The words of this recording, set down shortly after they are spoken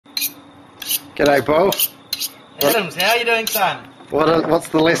G'day, Bo. Adams, how are you doing, son? What's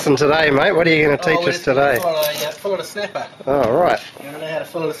the lesson today, mate? What are you going to teach us today? Fillet a snapper. Oh, right. You want to know how to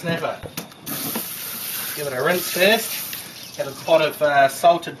fillet a snapper? Give it a rinse first. Have a pot of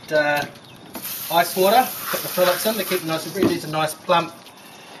salted ice water. Put the fillets in to keep them nice and pretty. These are nice plump.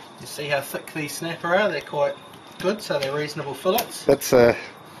 You see how thick these snapper are? They're quite good, so they're reasonable fillets. That's a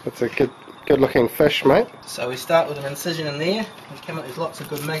good looking fish, mate. So we start with an incision in there. There's lots of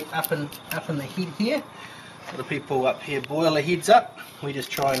good meat up in the head here. A lot of people up here boil their heads up. We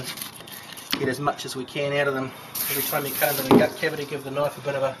just try and get as much as we can out of them. Every time you cut into the gut cavity, give the knife a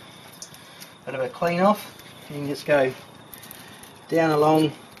bit of a clean off. You can just go down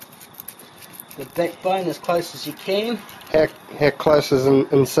along the backbone as close as you can. How close is an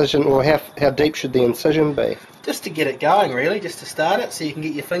incision, or how deep should the incision be? Just to get it going, really, just to start it, so you can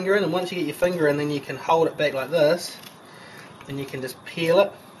get your finger in. And once you get your finger in, then you can hold it back like this. Then you can just peel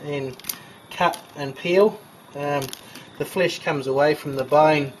it and cut and peel. The flesh comes away from the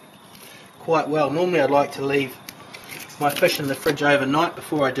bone quite well. Normally I'd like to leave my fish in the fridge overnight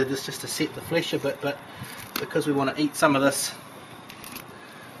before I did this, just to set the flesh a bit, but because we want to eat some of this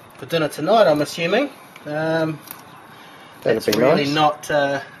for dinner tonight, I'm assuming, that's really nice.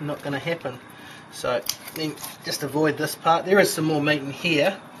 not going to happen. So then just avoid this part. There is some more meat in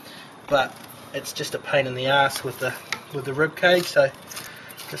here, but it's just a pain in the ass with the rib cage, so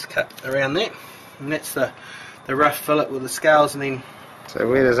just cut around that. And that's the rough fillet with the scales. And then, so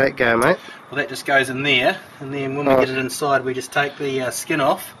where does that go, mate? Well, that just goes in there, and then when we get it inside, we just take the skin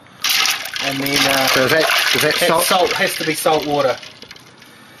off, and then so is that salt has to be salt water.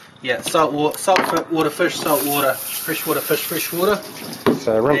 Yeah, salt water fish, salt water, freshwater fish, freshwater.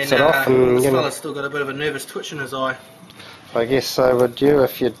 So rinse it off, and this fella's still got a bit of a nervous twitch in his eye. I guess so would you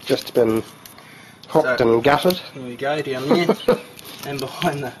if you'd just been hooked and gutted. Here we go, down there, and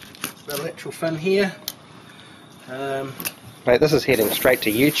behind the lateral fin here. Mate, this is heading straight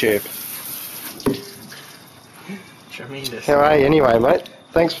to YouTube. Tremendous. How are you anyway, mate?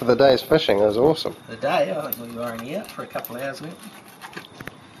 Thanks for the day's fishing, it was awesome. The day? I think we were only out for a couple of hours, weren't we?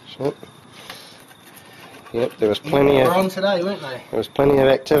 Sure. Yep, there was plenty of... on today, weren't they? There was plenty of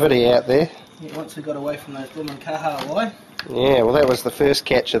activity out there. Yeah, once we got away from those blooming kahawai. Yeah, well that was the first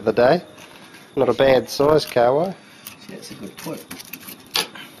catch of the day. Not a bad size kahawai. See, that's a good point.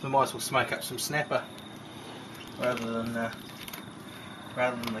 We might as well smoke up some snapper rather than the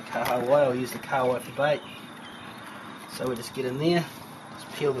kahawai, or use the kahawai for bait. So we just get in there, just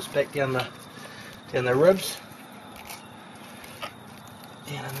peel this back down the ribs.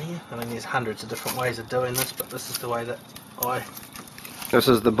 Down in there. I mean, there's hundreds of different ways of doing this, but this is the way that I... This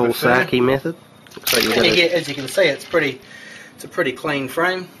is the Bullsaki method. Looks like as you can see, it's a pretty clean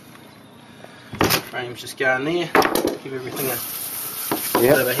frame. The frame's just going there. Give everything a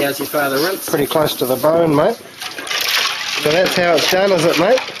bit of a how's your father rinse. Pretty close to the bone, mate. So that's how it's done, is it,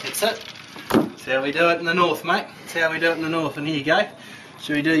 mate? That's it. That's how we do it in the north, mate. That's how we do it in the north. And here you go.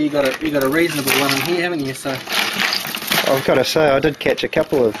 Should we do? You got a reasonable one in here, haven't you? So I've got to say, I did catch a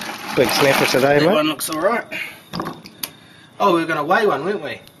couple of big snapper today, mate. That one looks all right. Oh, we were going to weigh one, weren't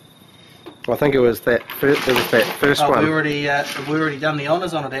we? I think it was that first one. We've already done the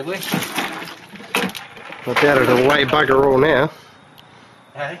honours on it, have we? I doubt it'll weigh bugger all now.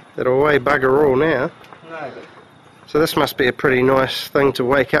 Hey? It'll weigh bugger all now. No, but... So this must be a pretty nice thing to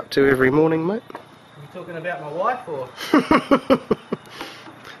wake up to every morning, mate. Are you talking about my wife, or...?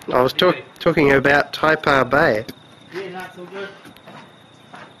 I was talking about Taipa Bay. Yeah, no, it's all good.